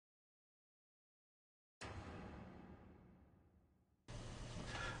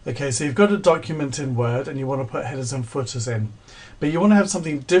Okay, so you've got a document in Word and you want to put headers and footers in, but you want to have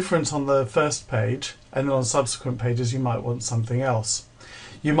something different on the first page, and then on subsequent pages you might want something else.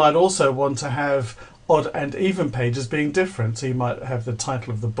 You might also want to have odd and even pages being different, so you might have the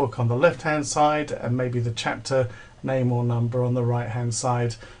title of the book on the left hand side and maybe the chapter name or number on the right hand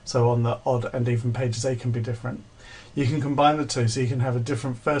side, so on the odd and even pages they can be different. You can combine the two, so you can have a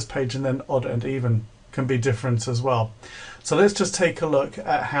different first page and then odd and even can be different as well. So let's just take a look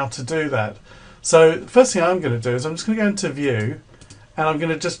at how to do that. So the first thing I'm going to do is I'm just going to go into View, and I'm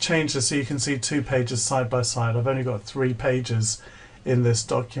going to just change this so you can see 2 pages side by side. I've only got 3 pages in this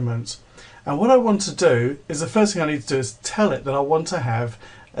document. And what I want to do is, the first thing I need to do is tell it that I want to have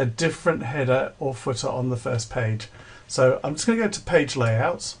a different header or footer on the first page. So I'm just going to go to Page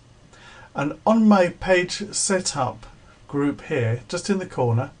Layouts, and on my Page Setup group here, just in the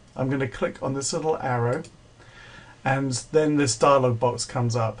corner, I'm going to click on this little arrow, and then this dialog box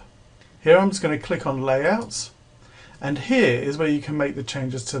comes up. Here I'm just going to click on Layouts, and here is where you can make the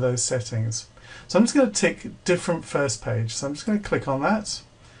changes to those settings. So I'm just going to tick different first page. So I'm just going to click on that.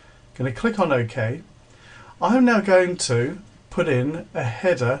 I'm going to click on OK. I'm now going to put in a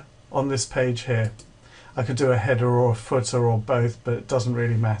header on this page here. I could do a header or a footer or both, but it doesn't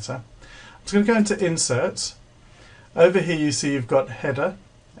really matter. I'm just going to go into Insert. Over here you see you've got header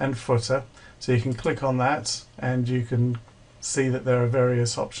and footer, so you can click on that and you can see that there are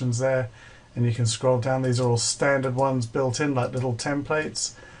various options there, and you can scroll down. These are all standard ones built in, like little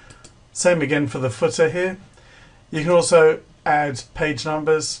templates. Same again for the footer here. You can also add page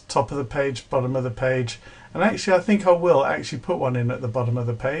numbers, top of the page, bottom of the page, and actually I think I will actually put one in at the bottom of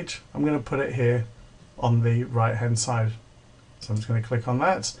the page. I'm going to put it here on the right hand side. So I'm just going to click on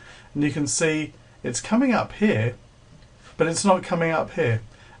that, and you can see it's coming up here, but it's not coming up here.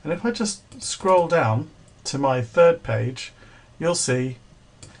 And if I just scroll down to my third page, you'll see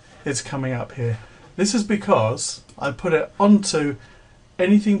it's coming up here. This is because I put it onto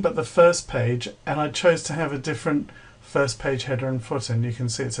anything but the first page, and I chose to have a different first page header and footer. And you can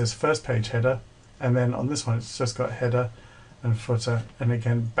see it says first page header, and then on this one it's just got header and footer, and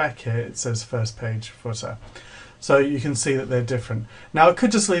again back here it says first page footer. So you can see that they're different. Now I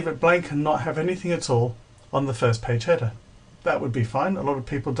could just leave it blank and not have anything at all on the first page header. That would be fine. A lot of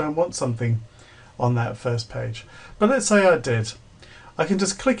people don't want something on that first page. But let's say I did. I can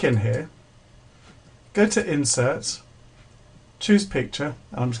just click in here, go to Insert, choose Picture,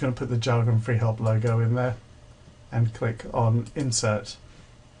 and I'm just going to put the Jargon Free Help logo in there, and click on Insert.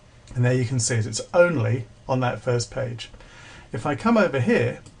 And there you can see it. It's only on that first page. If I come over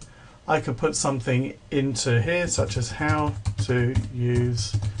here, I could put something into here, such as how to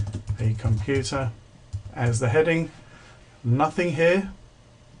use a computer as the heading. Nothing here,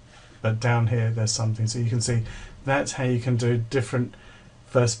 but down here there's something. So you can see that's how you can do different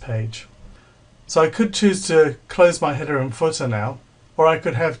first page. So I could choose to close my header and footer now, or I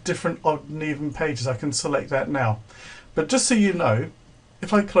could have different odd and even pages. I can select that now. But just so you know,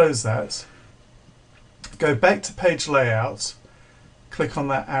 if I close that, go back to Page Layouts, click on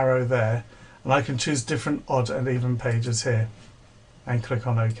that arrow there, and I can choose different odd and even pages here, and click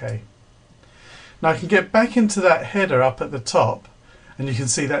on OK. Now I can get back into that header up at the top, and you can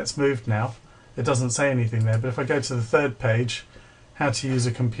see that's moved now. It doesn't say anything there, but if I go to the third page, how to use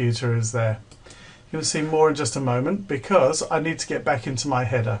a computer is there. You'll see more in just a moment, because I need to get back into my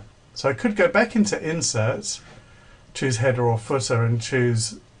header. So I could go back into Insert, choose header or footer, and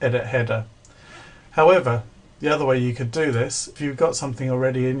choose Edit Header. However, the other way you could do this, if you've got something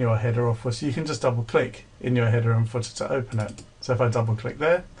already in your header or footer, you can just double click in your header and footer to open it. So if I double click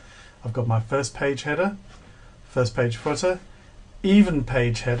there, I've got my first page header, first page footer, even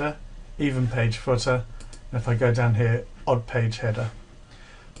page header, even page footer, and if I go down here, odd page header.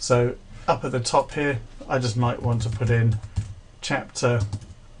 So up at the top here, I just might want to put in chapter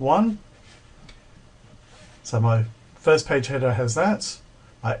 1. So my first page header has that,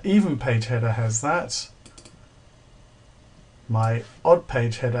 my even page header has that, my odd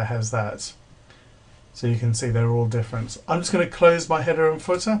page header has that. So you can see they're all different. I'm just going to close my header and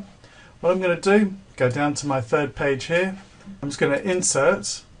footer. What I'm going to do, go down to my third page here. I'm just going to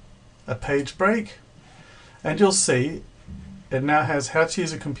insert a page break, and you'll see it now has how to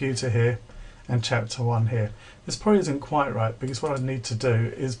use a computer here and chapter 1 here. This probably isn't quite right, because what I need to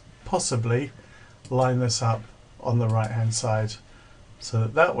do is possibly line this up on the right hand side, so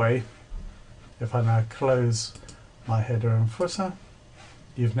that way if I now close my header and footer,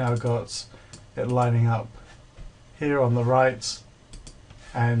 you've now got it lining up here on the right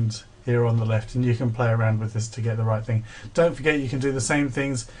and here on the left, and you can play around with this to get the right thing. Don't forget you can do the same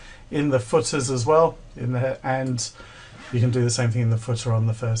things in the footers as well, and you can do the same thing in the footer on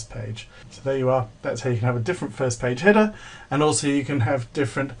the first page. So there you are. That's how you can have a different first page header, and also you can have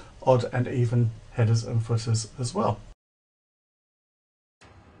different odd and even headers and footers as well.